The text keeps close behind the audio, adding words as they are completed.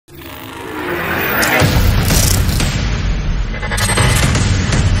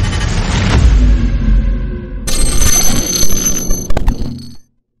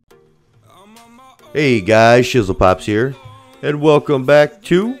Hey guys, Shizzle Pops here, and welcome back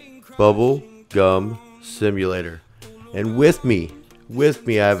to Bubble Gum Simulator. And with me,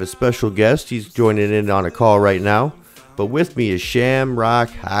 I have a special guest. He's joining in on a call right now. But with me is Shamrock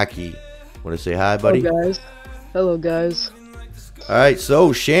Hockey. Want to say hi, buddy? Hello, guys. Hello, guys. All right,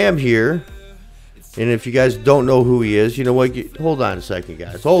 so Sham here. And if you guys don't know who he is, you know what? Hold on a second,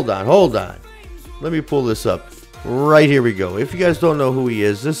 guys. Hold on. Let me pull this up. Right, here we go. If you guys don't know who he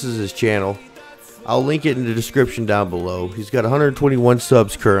is, this is his channel. I'll link it in the description down below. He's got 121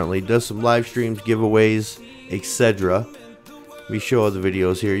 subs currently. Does some live streams, giveaways, etc. Let me show all the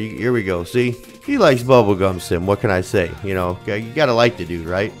videos here. Here we go. See? He likes bubblegum sim. What can I say? You know, you gotta like the dude,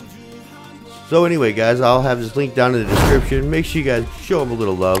 right? So anyway, guys, I'll have his link down in the description. Make sure you guys show him a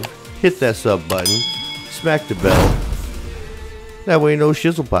little love. Hit that sub button. Smack the bell. That way you know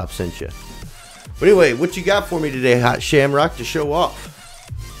Shizzle Pop sent you. But anyway, what you got for me today, Hot Shamrock, to show off?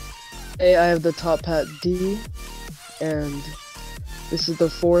 Hey, I have the TopHat D, and this is the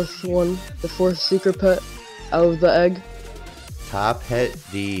fourth one, the fourth secret pet out of the egg. TopHat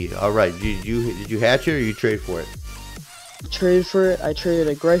D. All right, did you hatch it or you trade for it? Trade for it. I traded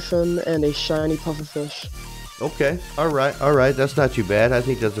a Gryphon and a shiny pufferfish. Okay, all right. That's not too bad. I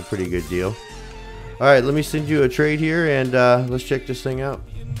think that's a pretty good deal. All right, let me send you a trade here, and let's check this thing out.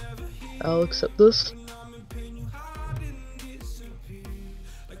 I'll accept this.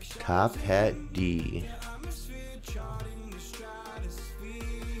 TopHat D.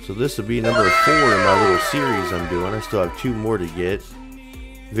 So this will be number 4 in my little series I'm doing. I still have 2 more to get,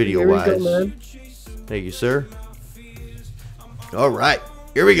 video-wise. Here we go, man. Thank you, sir. All right,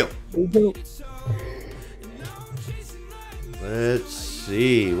 here we go. Here we go. Let's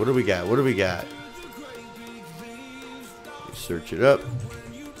see. What do we got? Let me search it up.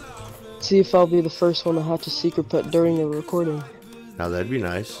 See if I'll be the first one to hatch a secret pet during the recording. Now that'd be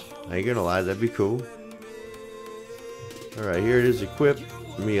nice. I ain't gonna lie, that'd be cool. Alright, here it is equipped.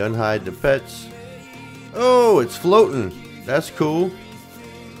 Let me unhide the pets. Oh, it's floating. That's cool.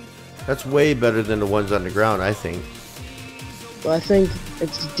 That's way better than the ones on the ground, I think. Well, I think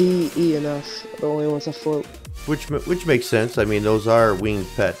it's D, E, and F, the only ones that float. Which makes sense. I mean, those are winged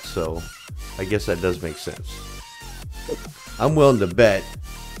pets, so I guess that does make sense. I'm willing to bet,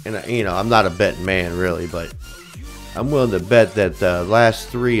 and you know, I'm not a betting man really, but I'm willing to bet that the last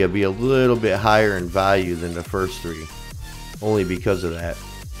 3 will be a little bit higher in value than the first 3. Only because of that.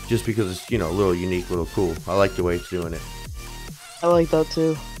 Just because it's, you know, a little unique, a little cool. I like the way it's doing it. I like that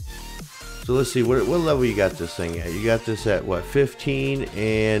too. So let's see, what level you got this thing at? You got this at, what, 15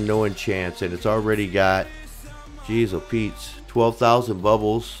 and no enchants. And it's already got, geez, oh Pete's, 12,000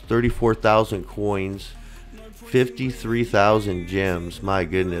 bubbles, 34,000 coins, 53,000 gems, my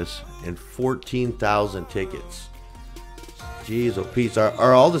goodness, and 14,000 tickets. Jeez, oh Pete,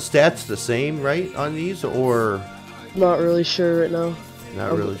 are all the stats the same, right, on these, or? Not really sure right now.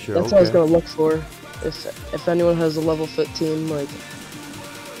 Not really sure. That's what I was gonna look for. If anyone has a level 15, like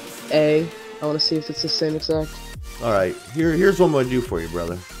A, I want to see if it's the same exact. All right, here's what I'm gonna do for you,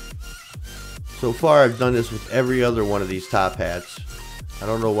 brother. So far, I've done this with every other one of these top hats. I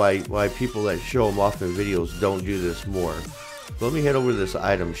don't know why people that show them off in videos don't do this more. So let me head over to this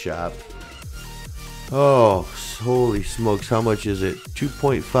item shop. Oh, holy smokes, how much is it?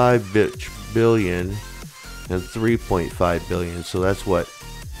 2.5 billion and 3.5 billion. So that's what?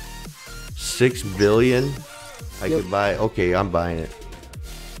 6 billion? I could buy. Okay, I'm buying it.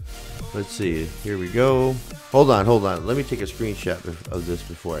 Let's see. Here we go. Hold on. Let me take a screenshot of this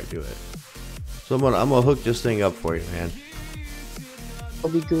before I do it. So I'm gonna hook this thing up for you, man.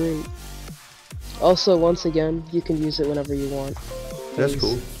 That'll be great. Also, once again, you can use it whenever you want. That's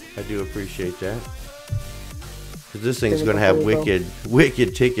cool. I do appreciate that. Because this thing's going to have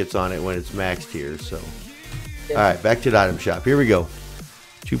wicked tickets on it when it's maxed here. So, yeah. Alright, back to the item shop. Here we go.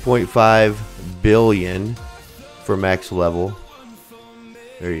 2.5 billion for max level.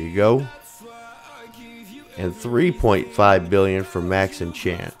 There you go. And 3.5 billion for max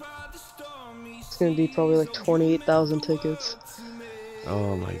enchant. It's going to be probably like 28,000 tickets.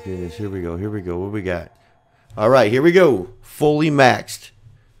 Oh my goodness, here we go, what we got? Alright, here we go, fully maxed.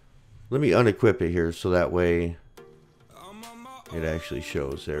 Let me unequip it here so that way it actually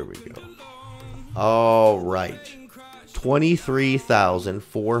shows. There we go. Alright,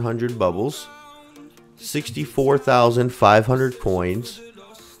 23,400 bubbles, 64,500 coins,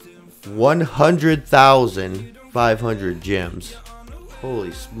 100,500 gems.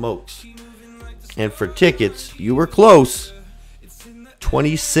 Holy smokes. And for tickets, you were close.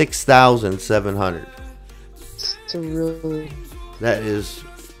 26,700. It's a really... That is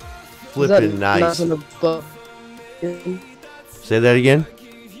flipping nice. Say Say that again?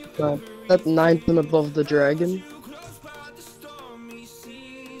 That 9,000 above the dragon.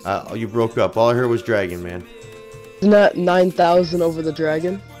 You broke up. All I heard was dragon, man. Isn't that 9,000 over the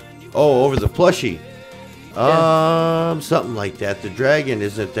dragon? Oh, over the plushie. Yeah. Something like that. The dragon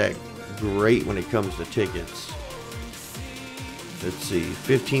isn't that great when it comes to tickets. Let's see,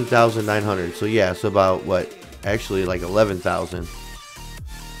 15,900. So yeah, it's about what? Actually, like 11,000.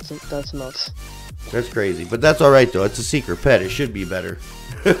 That's nuts. That's crazy, but that's all right though. It's a secret pet. It should be better.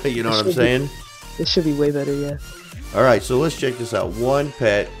 You know what I'm saying? It should be way better, yeah. All right, so let's check this out. One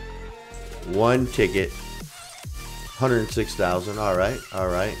pet, one ticket, 106,000. All right, all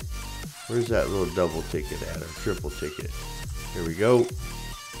right. Where's that little double ticket at, or triple ticket? Here we go.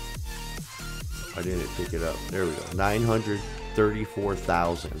 I didn't pick it up. There we go.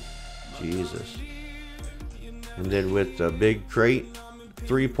 934,000. Jesus. And then with the big crate,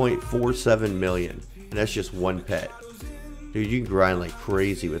 3.47 million. And that's just one pet. Dude, you can grind like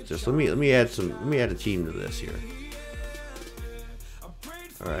crazy with this. Let me add a team to this here.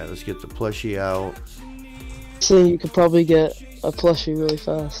 All right, let's get the plushie out. So you could probably get a plushie really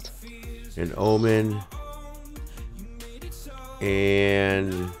fast. An omen.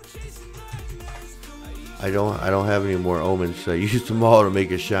 And I don't have any more omens. So I used them all to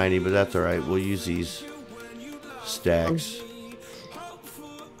make a shiny, but that's all right. We'll use these stacks.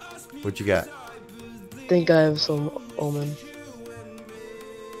 What you got? I think I have some omen.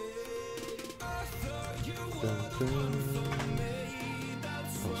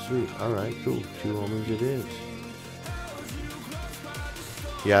 Oh, sweet. All right, cool. 2 omens it is.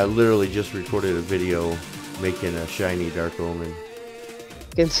 Yeah, I literally just recorded a video making a shiny dark omen.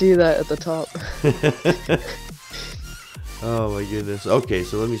 You can see that at the top. Oh my goodness. Okay,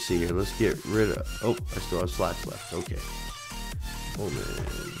 so let me see here. Let's get rid of... Oh, I still have slots left. Okay. Omen.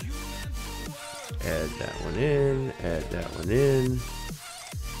 Add that one in. Add that one in.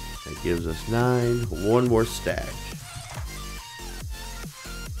 That gives us 9. One more stack.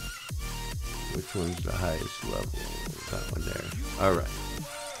 Which one's the highest level? That one there. Alright.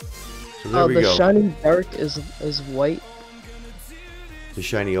 So there we the go. shiny dark is white. The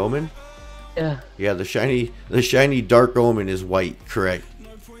shiny omen? Yeah. Yeah, the shiny dark omen is white, correct.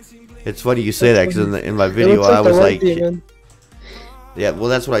 It's funny you say that because in my video I was like, yeah, well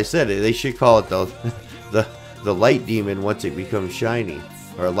that's what I said. They should call it the light demon once it becomes shiny,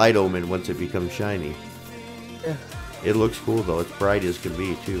 or light omen once it becomes shiny. Yeah. It looks cool though. It's bright as can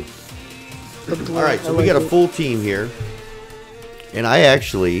be too. All right, so we got a full team here, and I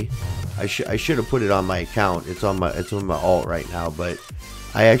should have put it on my account. It's on my alt right now, but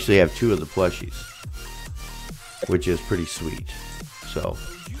I actually have 2 of the plushies, which is pretty sweet. So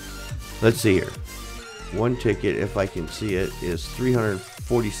let's see here. One ticket, if I can see it, is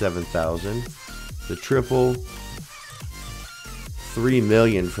 347,000. The triple, 3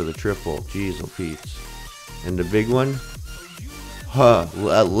 million for the triple. Jeez, oh Pete's. And the big one,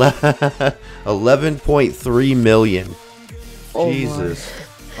 11.3 million. Oh Jesus.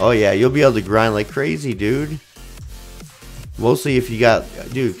 Oh yeah, you'll be able to grind like crazy, dude. Mostly if you got,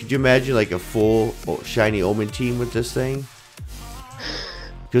 dude, could you imagine like a full shiny omen team with this thing?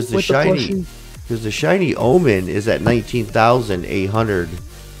 Because the shiny omen is at 19,800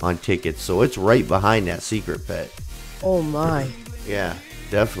 on tickets, so it's right behind that secret pet. Oh my. Yeah,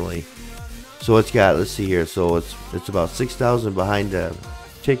 definitely. So it's got, let's see here, so it's about 6,000 behind the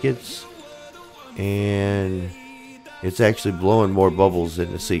tickets, and it's actually blowing more bubbles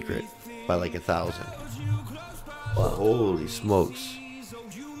than the secret by like 1,000. Wow. Holy smokes.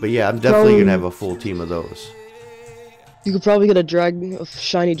 But yeah, I'm definitely gonna have a full team of those. You could probably get a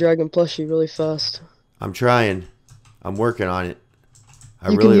shiny dragon plushie really fast. I'm trying. I'm working on it.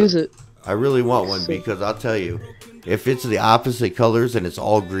 You can use it. I really want one because I'll tell you, if it's the opposite colors and it's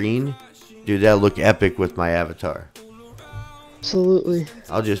all green, dude, that'll look epic with my avatar. Absolutely.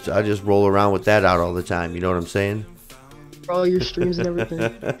 I'll just roll around with that out all the time. You know what I'm saying? For all your streams and everything.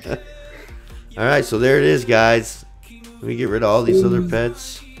 All right, so there it is, guys. Let me get rid of all these other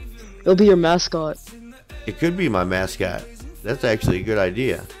pets. It'll be your mascot. It could be my mascot. That's actually a good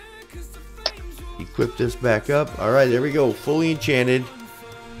idea. Equip this back up. All right, there we go. Fully enchanted.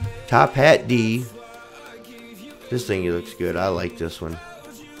 TopHat D. This thing looks good. I like this one.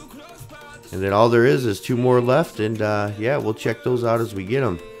 And then all there is 2 more left. And yeah, we'll check those out as we get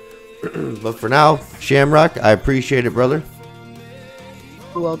them. But for now, Shamrock, I appreciate it, brother.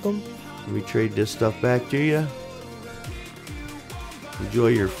 You're welcome. Let me trade this stuff back to you. Enjoy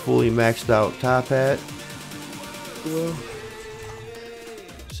your fully maxed out top hat. Well,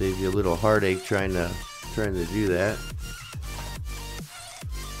 save you a little heartache trying to do that.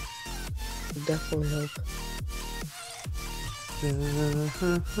 Definitely help. And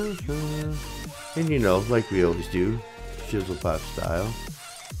you know, like we always do, Shizzle Pop style.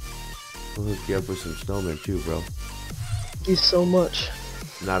 We'll hook you up with some snowmen too, bro. Thank you so much.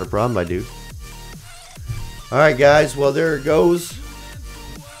 Not a problem, my dude. Alright guys, well there it goes.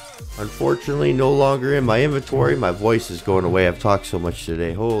 Unfortunately, no longer in my inventory. My voice is going away. I've talked so much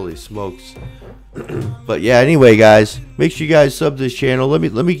today. Holy smokes. But yeah, anyway guys, make sure you guys sub this channel. Let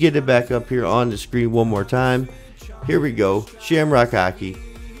me get it back up here on the screen one more time. Here we go. Shamrock Hockey.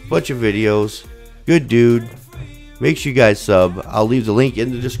 Bunch of videos. Good dude. Make sure you guys sub. I'll leave the link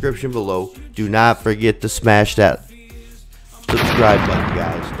in the description below. Do not forget to smash that subscribe button,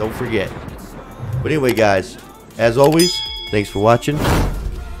 guys. Don't forget. But anyway guys, as always, thanks for watching.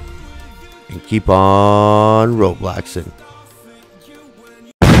 And keep on Robloxing.